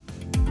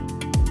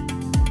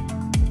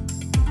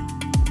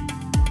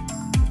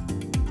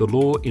the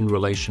law in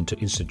relation to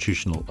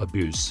institutional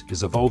abuse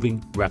is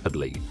evolving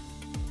rapidly.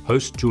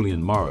 Host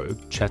Julian Morrow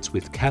chats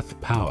with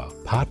Kath Power,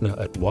 partner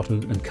at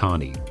Watton and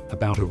Carney,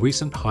 about a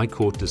recent High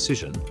Court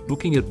decision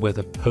looking at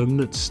whether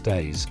permanent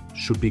stays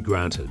should be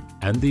granted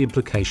and the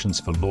implications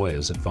for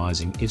lawyers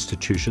advising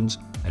institutions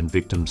and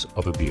victims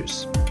of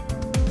abuse.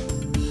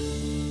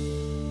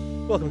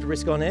 Welcome to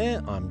Risk On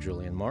Air. I'm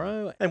Julian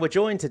Morrow, and we're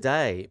joined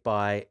today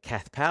by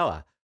Kath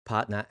Power,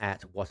 partner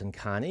at Watton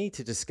Carney,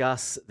 to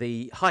discuss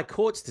the High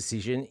Court's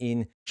decision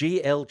in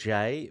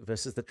GLJ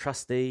versus the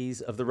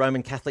trustees of the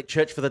Roman Catholic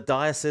Church for the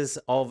Diocese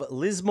of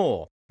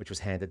Lismore, which was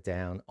handed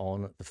down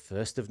on the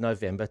 1st of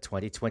November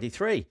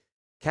 2023.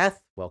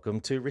 Kath,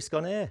 welcome to Risk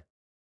On Air.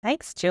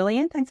 Thanks,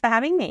 Julian. Thanks for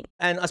having me.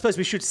 And I suppose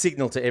we should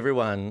signal to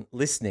everyone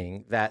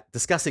listening that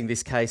discussing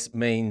this case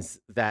means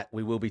that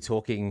we will be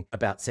talking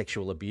about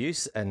sexual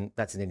abuse, and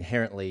that's an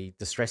inherently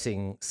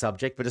distressing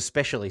subject, but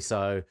especially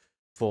so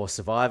for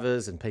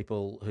survivors and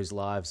people whose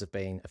lives have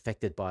been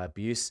affected by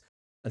abuse.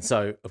 And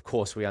so, of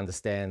course, we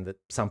understand that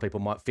some people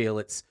might feel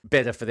it's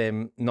better for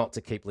them not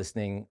to keep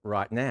listening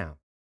right now.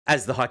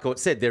 As the High Court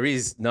said, there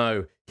is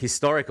no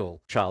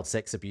historical child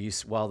sex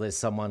abuse while there's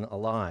someone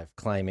alive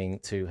claiming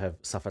to have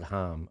suffered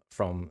harm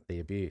from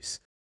the abuse.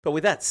 But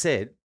with that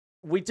said,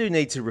 we do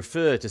need to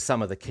refer to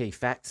some of the key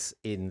facts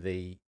in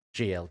the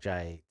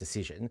GLJ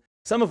decision,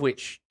 some of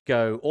which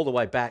go all the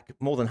way back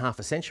more than half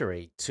a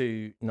century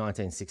to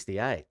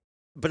 1968.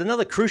 But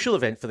another crucial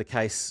event for the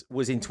case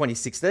was in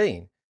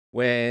 2016,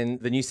 when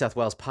the New South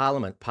Wales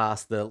Parliament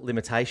passed the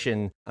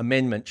Limitation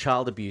Amendment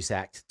Child Abuse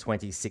Act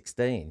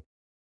 2016.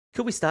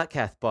 Could we start,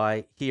 Kath,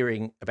 by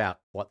hearing about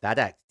what that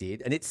act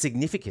did and its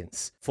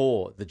significance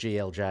for the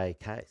GLJ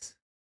case?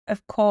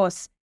 Of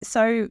course.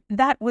 So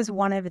that was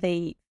one of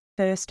the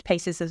first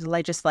pieces of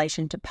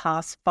legislation to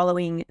pass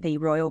following the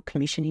Royal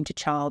Commission into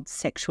Child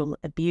Sexual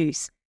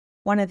Abuse.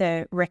 One of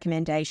the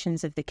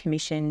recommendations of the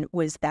Commission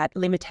was that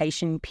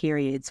limitation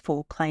periods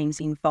for claims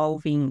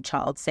involving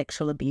child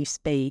sexual abuse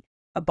be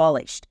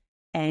abolished.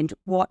 And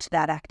what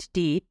that act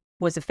did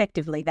was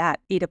effectively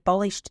that. It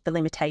abolished the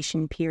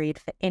limitation period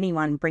for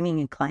anyone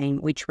bringing a claim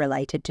which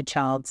related to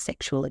child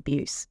sexual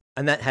abuse.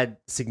 And that had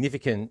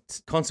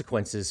significant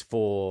consequences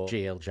for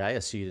GLJ,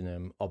 a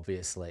pseudonym,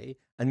 obviously,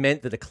 and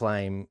meant that a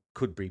claim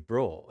could be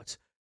brought.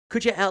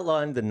 Could you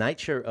outline the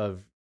nature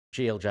of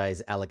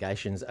GLJ's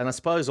allegations, and I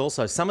suppose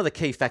also some of the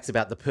key facts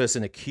about the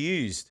person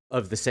accused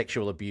of the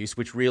sexual abuse,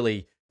 which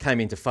really came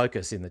into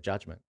focus in the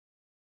judgment?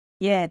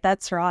 Yeah,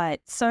 that's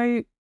right.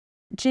 So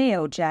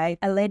GLJ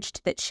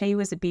alleged that she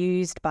was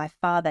abused by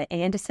Father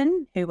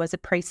Anderson, who was a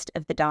priest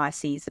of the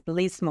Diocese of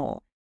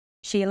Lismore.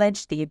 She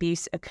alleged the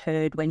abuse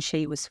occurred when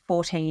she was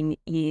 14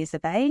 years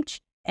of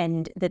age,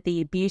 and that the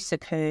abuse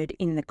occurred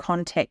in the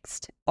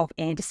context of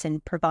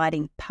Anderson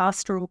providing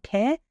pastoral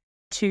care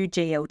to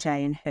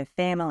GLJ and her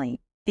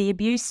family. The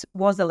abuse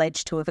was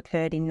alleged to have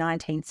occurred in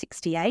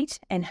 1968,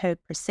 and her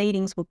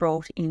proceedings were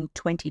brought in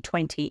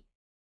 2020.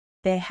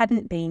 There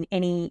hadn't been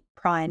any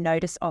prior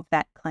notice of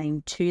that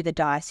claim to the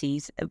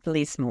Diocese of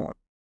Lismore.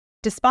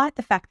 Despite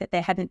the fact that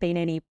there hadn't been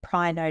any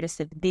prior notice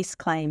of this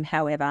claim,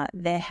 however,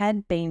 there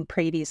had been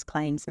previous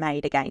claims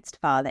made against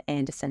Father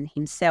Anderson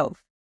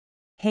himself.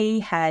 He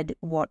had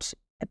what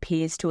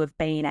appears to have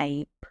been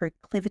a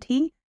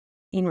proclivity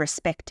in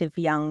respect of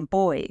young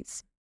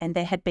boys, and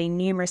there had been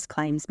numerous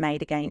claims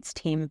made against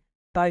him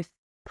both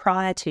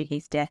prior to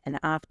his death and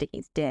after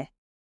his death.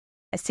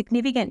 A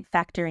significant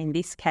factor in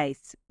this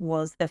case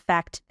was the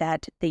fact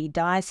that the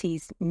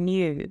diocese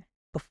knew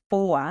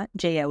before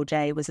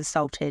GLJ was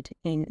assaulted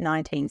in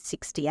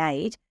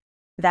 1968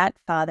 that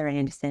Father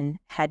Anderson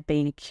had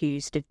been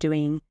accused of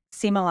doing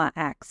similar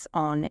acts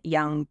on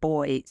young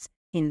boys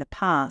in the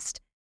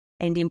past,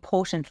 and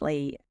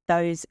importantly,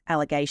 those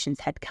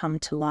allegations had come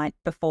to light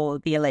before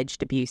the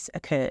alleged abuse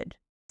occurred.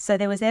 So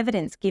there was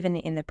evidence given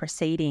in the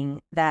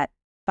proceeding that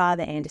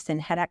Father Anderson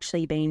had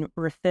actually been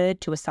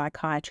referred to a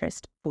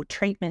psychiatrist for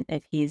treatment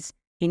of his,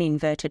 in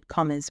inverted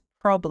commas,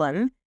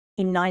 problem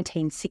in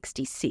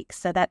 1966.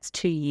 So that's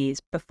 2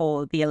 years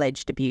before the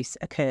alleged abuse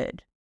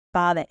occurred.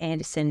 Father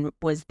Anderson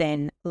was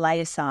then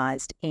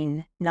laicized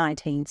in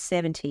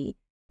 1970,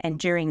 and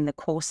during the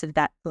course of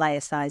that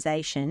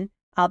laicization,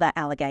 other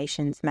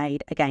allegations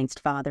made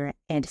against Father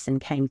Anderson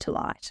came to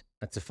light.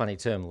 That's a funny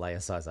term,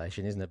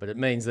 laicization, isn't it? But it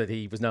means that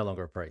he was no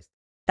longer a priest.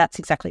 That's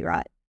exactly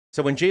right.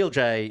 So when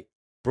GLJ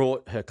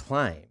brought her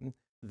claim,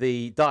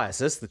 the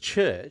diocese, the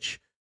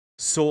church,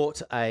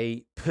 sought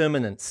a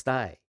permanent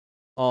stay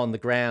on the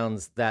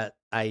grounds that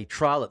a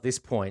trial at this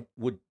point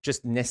would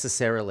just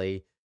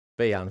necessarily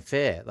be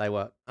unfair. They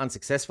were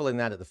unsuccessful in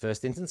that at the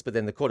first instance, but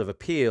then the Court of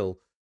Appeal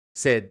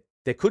said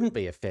there couldn't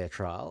be a fair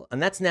trial,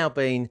 and that's now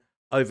been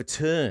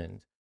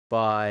overturned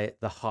by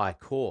the High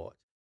Court.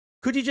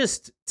 Could you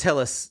just tell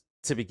us,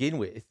 to begin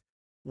with,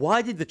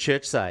 why did the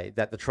church say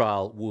that the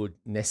trial would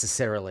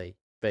necessarily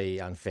be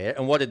unfair,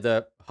 and what did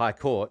the High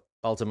Court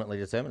ultimately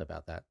determine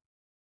about that?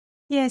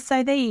 Yeah,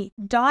 so the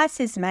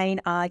diocese's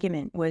main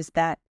argument was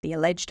that the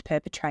alleged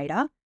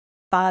perpetrator,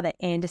 Father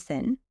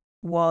Anderson,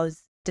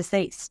 was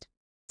deceased.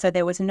 So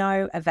there was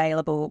no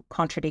available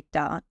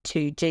contradictor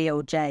to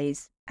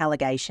GLJ's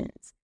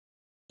allegations.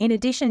 In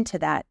addition to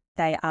that,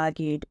 they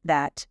argued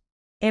that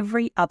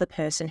every other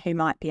person who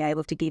might be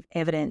able to give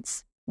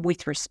evidence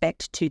with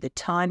respect to the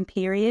time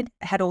period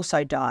had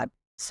also died.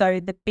 So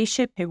the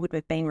bishop who would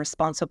have been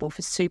responsible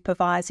for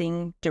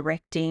supervising,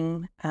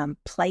 directing,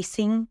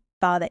 placing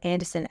Father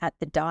Anderson at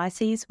the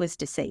diocese was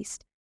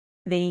deceased.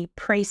 The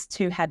priests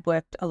who had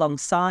worked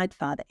alongside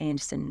Father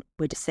Anderson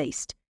were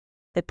deceased.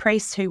 The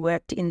priests who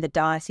worked in the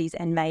diocese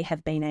and may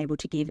have been able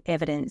to give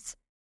evidence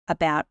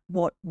about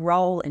what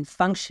role and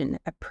function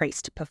a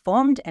priest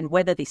performed and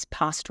whether this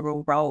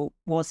pastoral role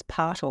was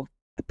part of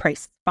a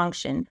priest's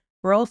function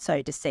were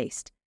also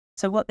deceased.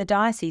 So what the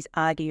diocese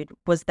argued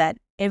was that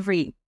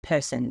every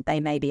person they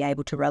may be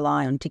able to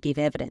rely on to give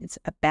evidence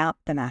about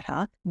the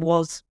matter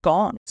was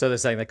gone. So they're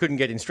saying they couldn't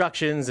get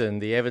instructions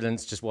and the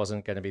evidence just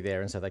wasn't going to be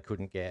there, and so they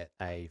couldn't get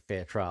a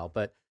fair trial.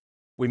 But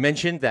we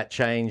mentioned that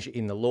change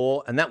in the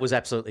law, and that was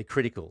absolutely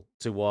critical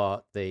to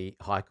what the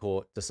High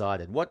Court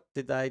decided. What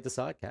did they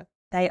decide, Kath?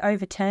 They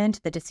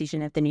overturned the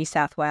decision of the New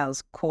South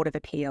Wales Court of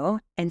Appeal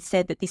and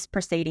said that this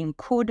proceeding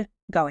could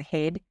go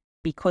ahead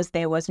because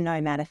there was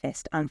no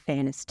manifest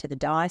unfairness to the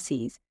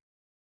diocese.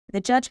 The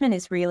judgment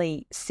is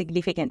really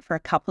significant for a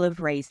couple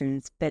of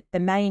reasons, but the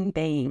main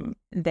being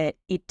that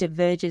it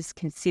diverges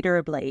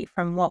considerably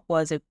from what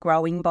was a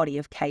growing body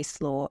of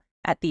case law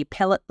at the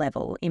appellate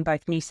level in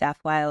both New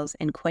South Wales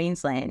and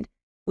Queensland,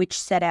 which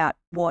set out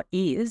what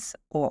is,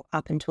 or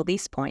up until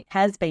this point,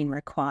 has been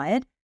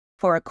required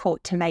for a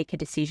court to make a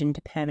decision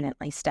to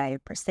permanently stay a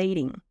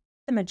proceeding.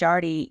 The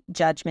majority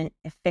judgment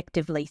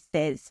effectively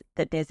says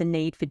that there's a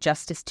need for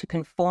justice to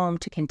conform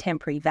to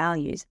contemporary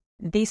values.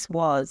 This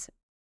was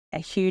a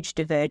huge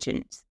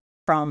divergence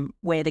from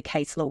where the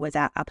case law was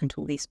at up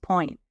until this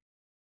point.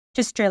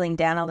 Just drilling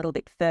down a little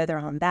bit further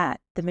on that,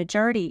 the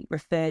majority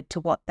referred to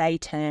what they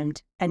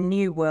termed a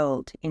new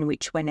world in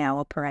which we're now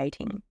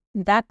operating.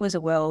 That was a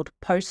world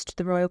post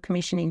the Royal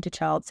Commission into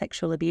Child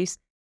Sexual Abuse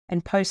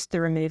and post the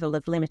removal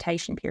of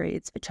limitation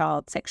periods for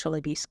child sexual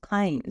abuse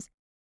claims.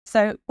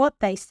 So what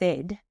they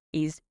said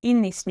is,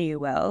 in this new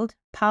world,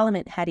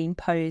 Parliament had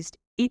imposed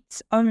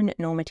its own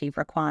normative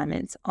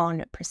requirements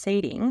on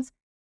proceedings,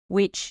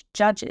 which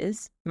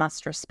judges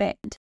must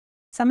respect.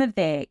 Some of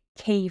their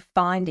key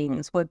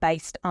findings were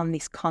based on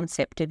this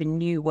concept of a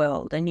new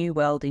world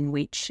in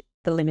which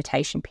the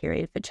limitation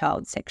period for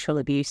child sexual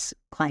abuse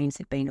claims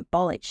have been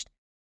abolished.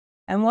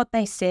 And what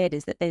they said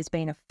is that there's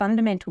been a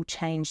fundamental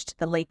change to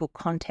the legal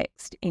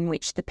context in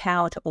which the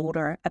power to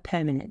order a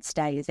permanent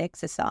stay is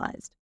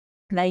exercised.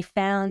 They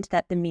found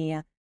that the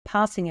mere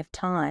passing of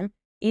time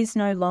is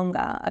no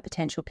longer a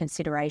potential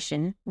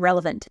consideration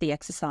relevant to the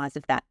exercise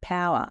of that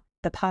power.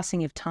 The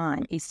passing of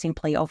time is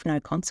simply of no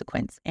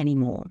consequence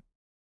anymore.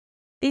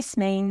 This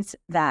means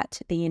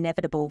that the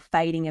inevitable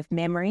fading of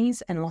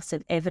memories and loss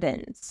of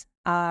evidence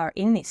are,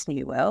 in this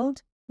new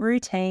world,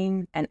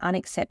 routine and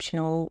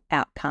unexceptional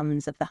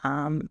outcomes of the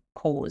harm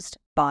caused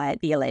by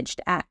the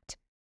alleged act.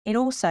 It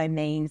also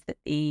means that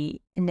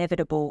the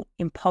inevitable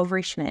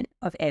impoverishment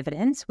of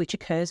evidence, which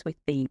occurs with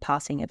the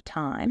passing of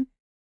time,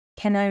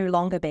 can no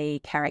longer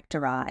be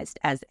characterised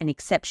as an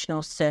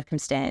exceptional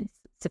circumstance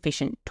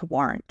sufficient to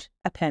warrant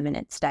a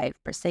permanent stay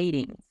of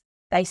proceedings.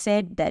 They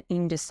said that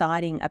in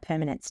deciding a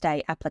permanent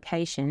stay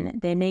application,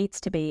 there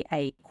needs to be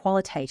a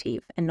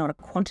qualitative and not a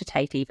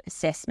quantitative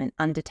assessment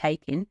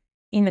undertaken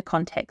in the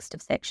context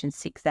of Section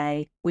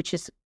 6A, which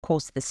is, of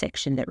course, the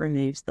section that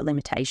removes the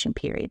limitation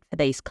period for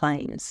these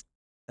claims.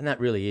 And that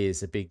really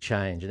is a big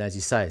change. And as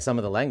you say, some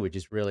of the language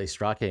is really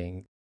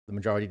striking. The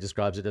majority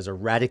describes it as a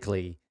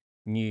radically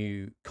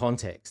new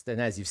context. And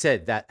as you've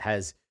said, that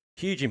has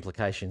huge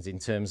implications in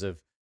terms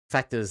of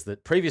factors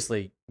that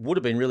previously would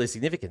have been really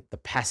significant. The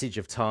passage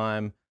of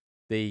time,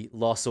 the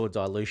loss or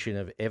dilution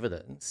of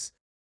evidence.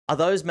 Are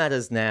those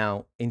matters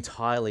now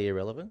entirely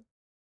irrelevant?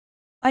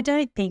 I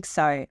don't think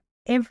so.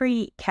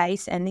 Every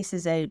case, and this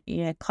is a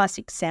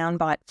classic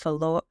soundbite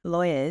for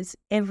lawyers,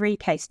 every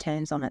case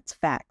turns on its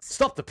facts.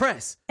 Stop the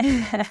press!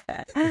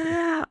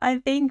 I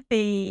think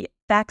the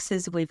facts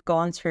as we've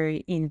gone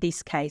through in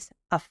this case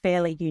are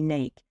fairly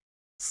unique.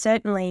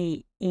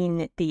 Certainly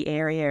in the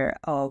area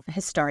of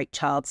historic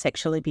child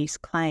sexual abuse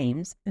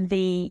claims,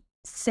 the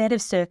set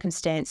of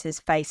circumstances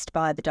faced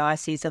by the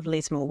Diocese of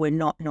Lismore were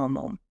not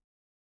normal.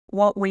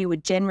 What we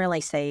would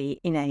generally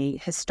see in a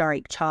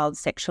historic child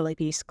sexual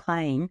abuse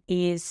claim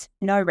is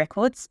no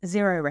records,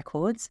 zero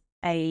records,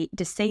 a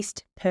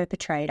deceased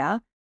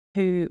perpetrator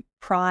who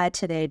prior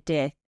to their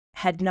death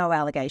had no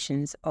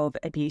allegations of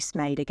abuse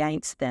made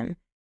against them.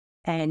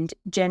 And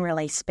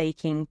generally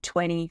speaking,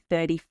 20,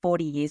 30,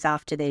 40 years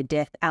after their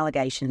death,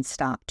 allegations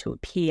start to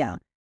appear.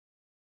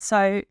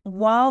 So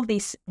while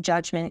this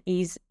judgment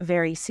is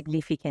very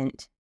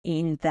significant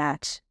in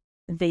that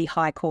the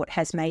High Court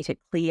has made it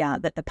clear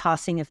that the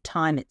passing of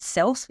time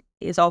itself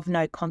is of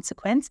no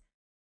consequence,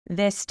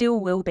 there still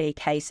will be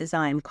cases,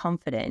 I am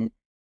confident,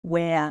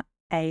 where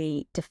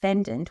a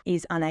defendant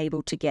is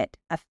unable to get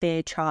a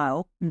fair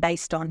trial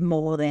based on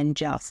more than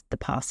just the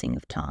passing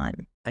of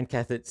time. And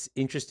Kath, it's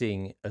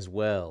interesting as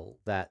well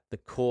that the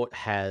court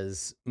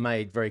has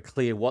made very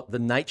clear what the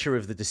nature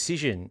of the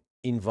decision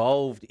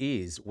involved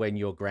is when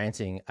you're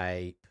granting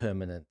a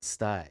permanent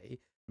stay,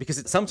 because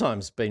it's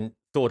sometimes been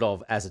thought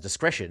of as a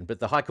discretion, but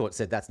the High Court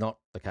said that's not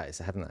the case,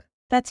 haven't they?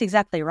 That's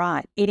exactly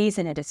right. It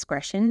isn't a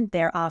discretion.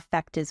 There are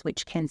factors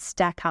which can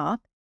stack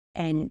up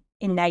and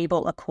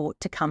enable a court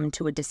to come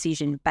to a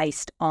decision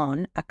based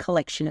on a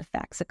collection of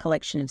facts, a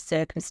collection of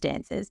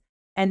circumstances,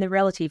 and the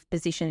relative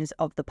positions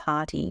of the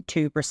party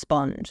to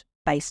respond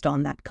based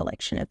on that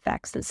collection of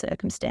facts and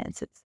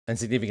circumstances. And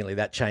significantly,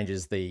 that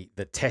changes the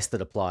test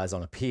that applies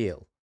on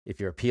appeal if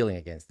you're appealing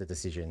against the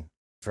decision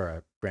for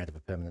a grant of a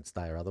permanent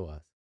stay or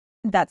otherwise.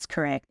 That's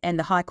correct. And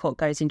the High Court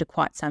goes into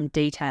quite some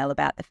detail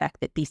about the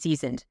fact that this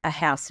isn't a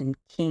house and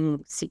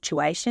king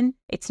situation.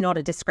 It's not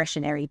a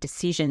discretionary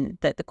decision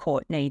that the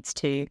court needs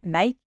to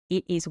make.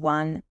 It is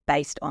one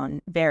based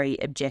on very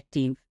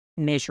objective,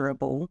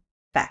 measurable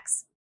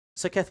facts.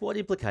 So, Kath, what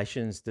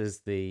implications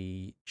does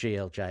the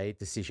GLJ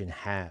decision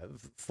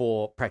have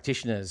for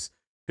practitioners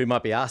who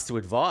might be asked to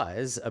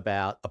advise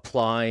about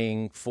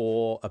applying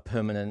for a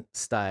permanent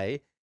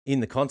stay in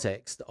the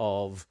context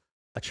of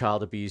a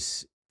child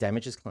abuse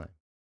damages claim?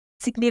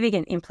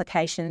 Significant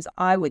implications,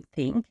 I would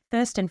think.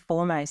 First and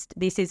foremost,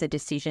 this is a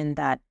decision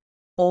that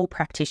all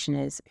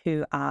practitioners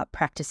who are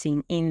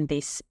practicing in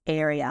this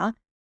area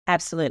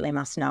absolutely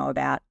must know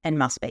about and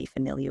must be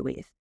familiar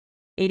with.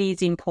 It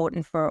is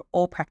important for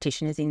all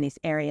practitioners in this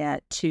area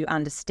to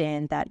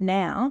understand that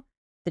now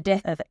the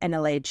death of an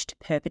alleged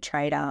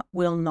perpetrator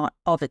will not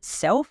of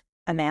itself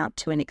amount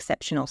to an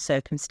exceptional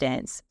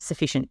circumstance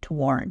sufficient to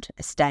warrant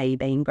a stay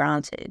being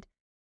granted.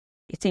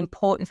 It's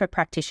important for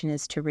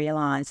practitioners to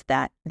realise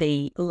that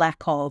the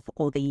lack of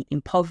or the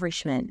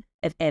impoverishment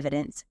of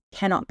evidence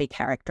cannot be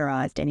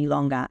characterised any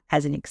longer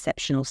as an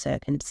exceptional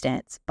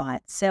circumstance by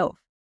itself,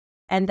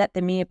 and that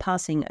the mere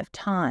passing of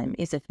time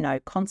is of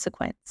no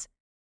consequence.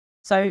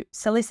 So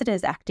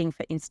solicitors acting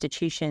for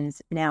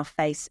institutions now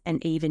face an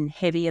even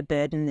heavier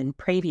burden than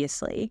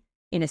previously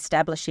in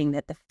establishing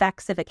that the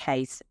facts of a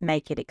case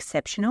make it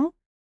exceptional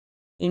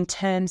in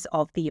terms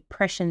of the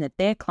oppression that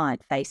their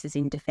client faces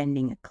in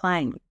defending a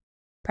claim.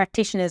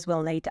 Practitioners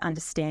will need to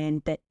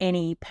understand that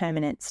any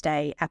permanent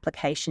stay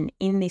application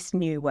in this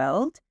new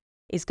world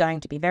is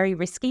going to be very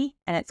risky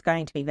and it's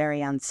going to be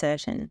very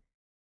uncertain.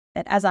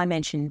 That, as I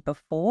mentioned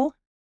before,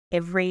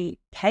 every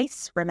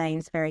case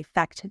remains very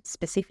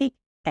fact-specific,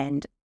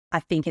 and I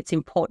think it's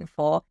important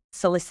for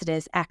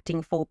solicitors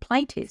acting for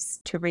plaintiffs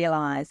to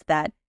realise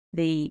that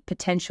the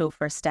potential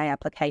for a stay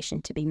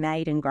application to be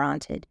made and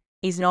granted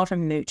is not a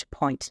moot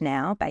point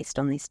now based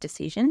on this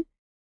decision.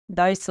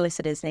 Those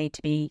solicitors need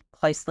to be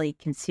closely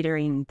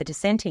considering the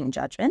dissenting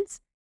judgments,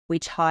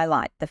 which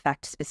highlight the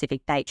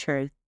fact-specific nature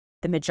of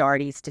the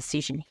majority's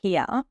decision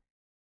here.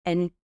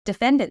 And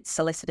defendants,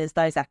 solicitors,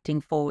 those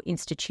acting for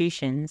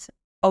institutions,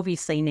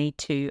 obviously need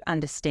to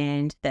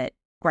understand that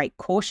great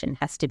caution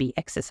has to be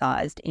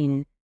exercised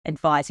in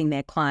advising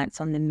their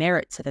clients on the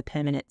merits of a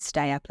permanent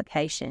stay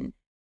application.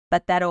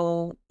 But that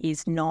all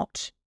is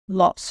not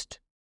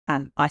lost,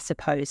 I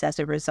suppose, as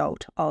a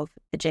result of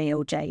the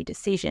GLJ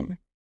decision.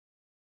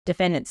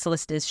 Defendant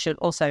solicitors should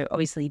also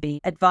obviously be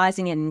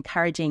advising and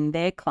encouraging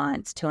their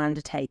clients to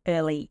undertake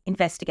early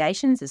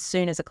investigations as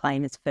soon as a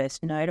claim is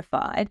first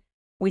notified,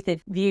 with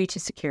a view to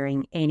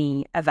securing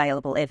any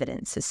available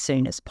evidence as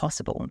soon as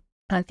possible.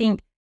 I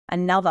think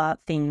another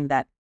thing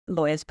that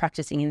lawyers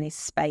practicing in this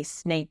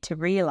space need to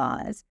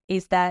realise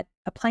is that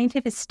a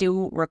plaintiff is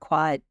still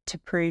required to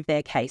prove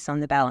their case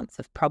on the balance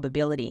of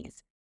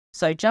probabilities.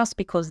 So just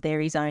because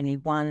there is only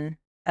one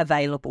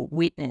available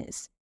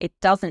witness, it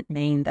doesn't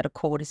mean that a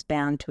court is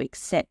bound to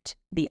accept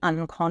the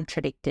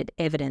uncontradicted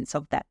evidence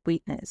of that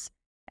witness.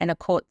 And a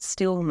court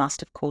still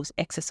must, of course,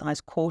 exercise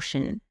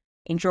caution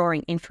in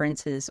drawing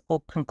inferences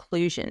or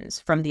conclusions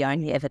from the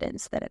only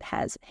evidence that it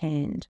has at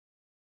hand.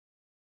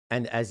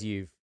 And as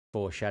you've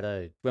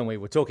foreshadowed, when we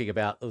were talking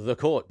about the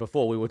court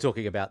before, we were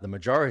talking about the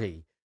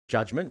majority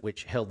judgment,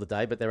 which held the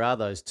day, but there are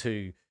those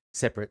two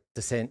separate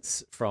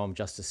dissents from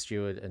Justice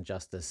Stewart and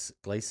Justice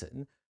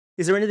Gleeson.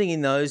 Is there anything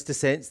in those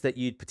dissents that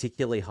you'd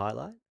particularly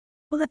highlight?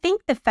 Well, I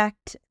think the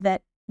fact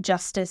that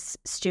Justice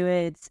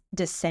Stewart's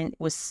dissent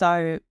was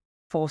so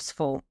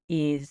forceful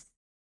is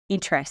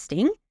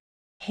interesting.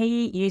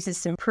 He uses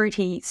some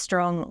pretty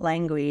strong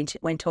language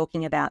when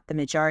talking about the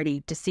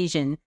majority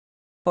decision,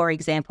 for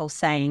example,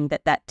 saying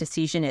that that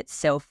decision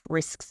itself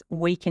risks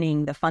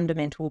weakening the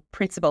fundamental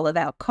principle of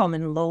our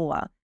common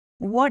law.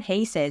 What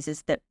he says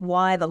is that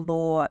why the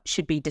law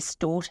should be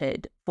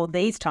distorted for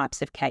these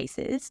types of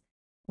cases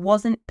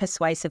wasn't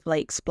persuasively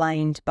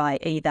explained by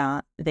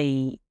either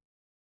the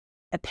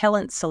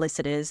appellant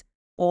solicitors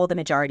or the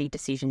majority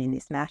decision in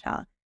this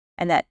matter,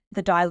 and that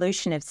the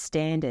dilution of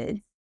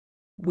standards,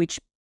 which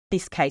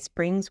this case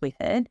brings with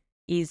it,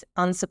 is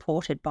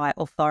unsupported by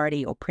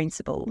authority or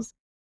principles.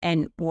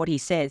 And what he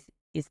says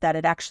is that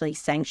it actually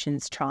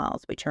sanctions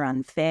trials which are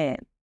unfair.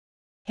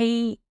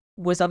 He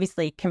was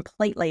obviously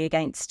completely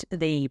against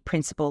the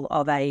principle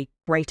of a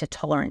greater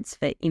tolerance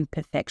for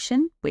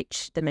imperfection,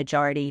 which the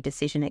majority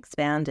decision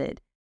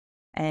expounded.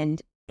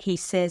 And he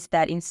says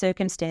that in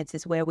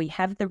circumstances where we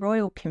have the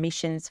Royal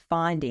Commission's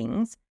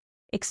findings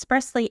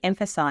expressly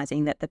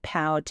emphasising that the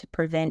power to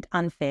prevent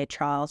unfair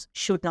trials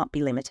should not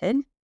be limited,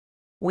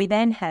 we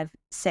then have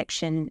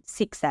Section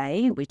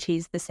 6A, which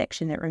is the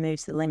section that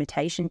removes the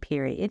limitation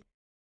period,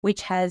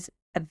 which has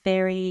a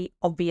very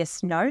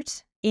obvious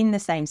note in the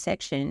same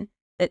section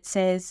that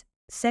says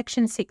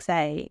Section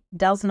 6A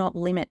does not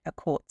limit a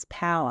court's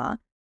power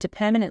to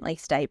permanently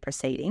stay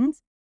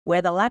proceedings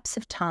where the lapse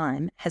of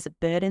time has a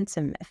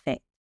burdensome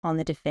effect on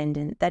the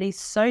defendant that is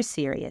so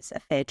serious a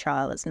fair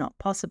trial is not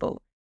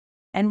possible.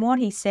 And what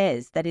he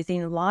says that is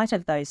in light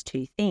of those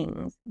two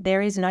things,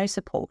 there is no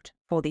support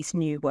for this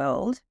new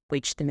world,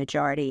 which the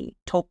majority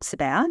talks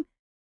about,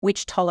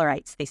 which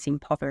tolerates this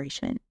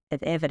impoverishment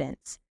of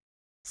evidence.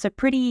 So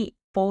pretty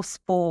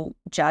forceful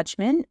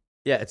judgment.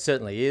 Yeah, it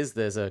certainly is.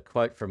 There's a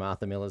quote from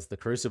Arthur Miller's The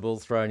Crucible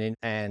thrown in,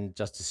 and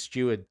Justice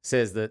Stewart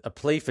says that a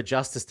plea for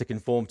justice to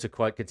conform to,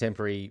 quote,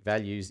 contemporary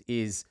values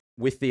is,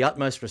 with the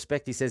utmost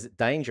respect, he says,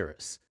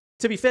 dangerous.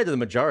 To be fair to the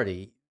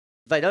majority,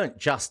 they don't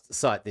just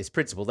cite this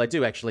principle. They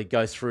do actually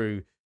go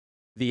through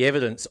the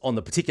evidence on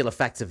the particular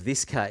facts of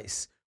this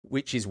case,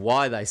 which is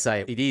why they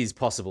say it is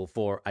possible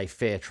for a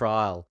fair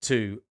trial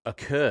to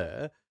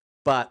occur,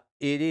 but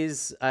it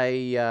is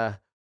a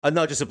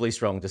noticeably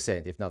strong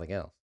dissent, if nothing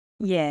else.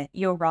 Yeah,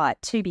 you're right.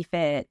 To be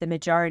fair, the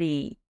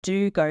majority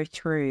do go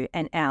through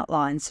and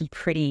outline some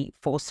pretty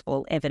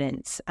forceful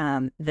evidence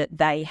that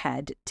they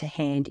had to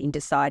hand in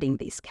deciding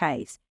this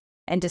case,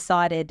 and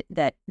decided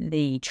that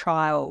the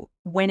trial,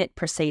 when it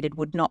proceeded,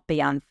 would not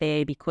be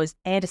unfair because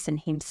Anderson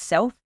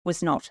himself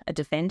was not a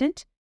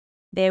defendant.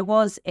 There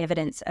was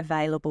evidence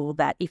available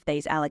that if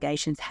these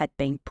allegations had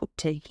been put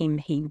to him,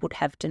 he would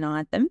have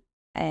denied them.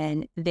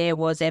 And there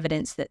was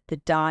evidence that the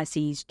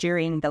diocese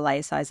during the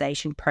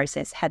laicization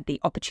process had the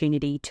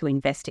opportunity to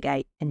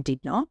investigate and did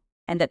not,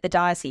 and that the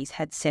diocese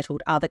had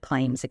settled other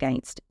claims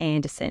against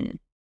Anderson.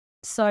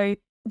 So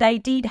they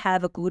did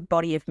have a good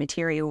body of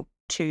material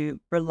to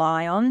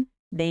rely on.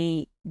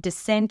 The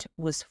dissent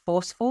was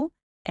forceful,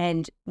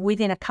 and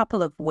within a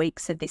couple of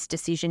weeks of this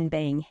decision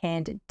being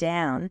handed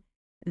down,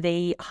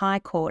 the High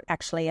Court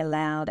actually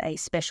allowed a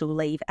special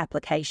leave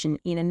application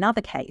in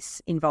another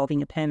case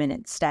involving a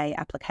permanent stay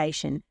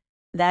application.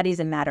 That is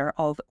a matter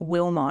of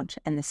Wilmot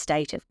and the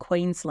state of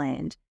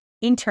Queensland.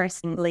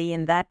 Interestingly,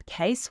 in that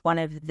case, one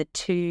of the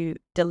two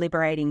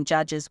deliberating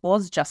judges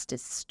was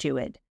Justice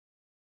Stewart.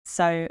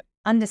 So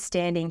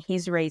understanding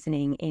his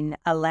reasoning in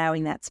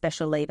allowing that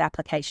special leave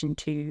application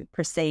to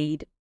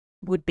proceed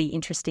would be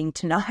interesting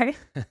to know.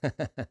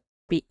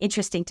 Be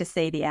interesting to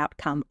see the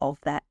outcome of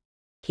that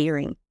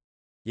hearing.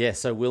 Yeah,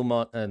 so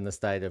Wilmot and the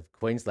state of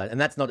Queensland.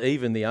 And that's not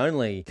even the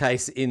only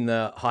case in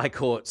the High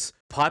Court's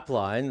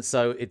pipeline.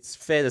 So it's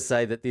fair to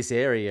say that this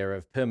area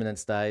of permanent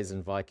stays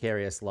and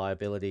vicarious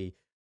liability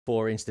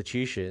for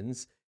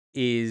institutions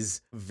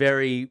is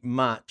very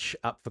much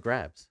up for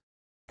grabs.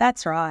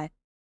 That's right.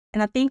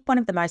 And I think one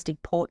of the most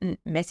important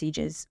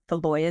messages for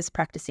lawyers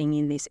practicing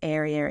in this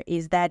area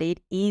is that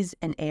it is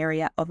an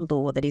area of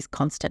law that is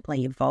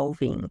constantly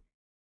evolving.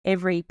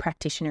 Every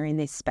practitioner in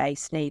this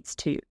space needs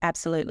to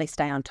absolutely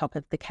stay on top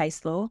of the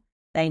case law.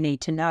 They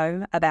need to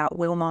know about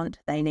Wilmot.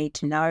 They need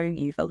to know,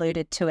 you've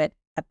alluded to it,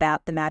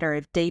 about the matter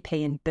of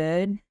DP and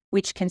Bird,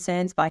 which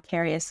concerns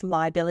vicarious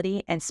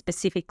liability and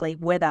specifically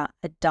whether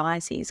a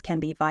diocese can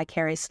be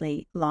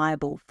vicariously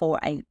liable for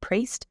a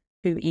priest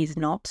who is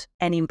not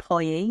an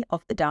employee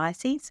of the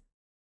diocese.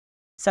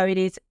 So it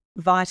is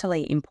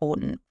vitally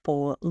important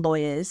for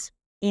lawyers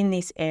in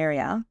this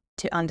area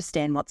to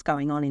understand what's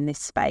going on in this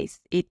space.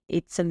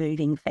 It's a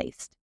moving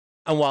feast.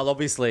 And while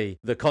obviously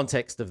the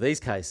context of these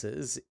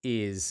cases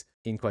is,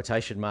 in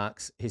quotation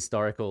marks,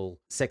 historical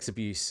sex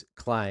abuse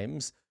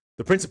claims,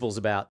 the principles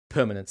about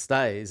permanent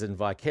stays and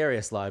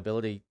vicarious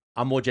liability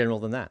are more general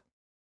than that.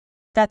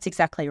 That's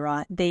exactly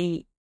right.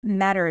 The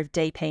matter of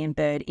DP and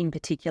Bird in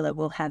particular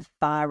will have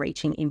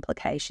far-reaching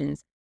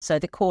implications. So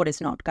the court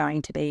is not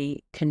going to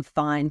be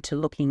confined to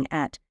looking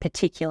at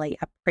particularly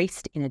a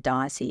priest in a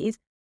diocese,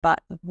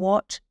 but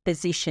what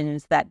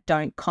positions that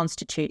don't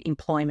constitute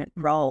employment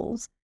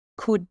roles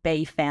could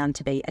be found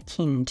to be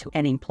akin to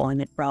an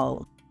employment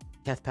role.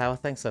 Kath Power,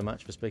 thanks so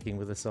much for speaking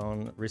with us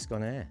on Risk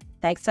on Air.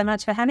 Thanks so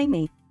much for having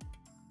me.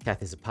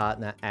 Kath is a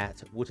partner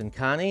at Wootton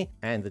Carney,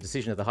 and the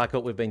decision of the High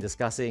Court we've been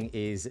discussing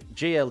is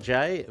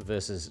GLJ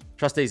versus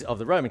Trustees of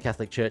the Roman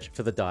Catholic Church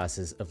for the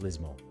Diocese of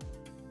Lismore.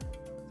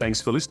 Thanks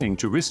for listening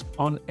to Risk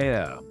on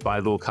Air by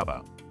Law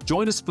Cover.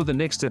 Join us for the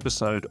next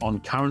episode on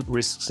current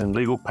risks in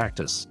legal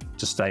practice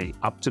to stay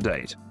up to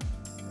date.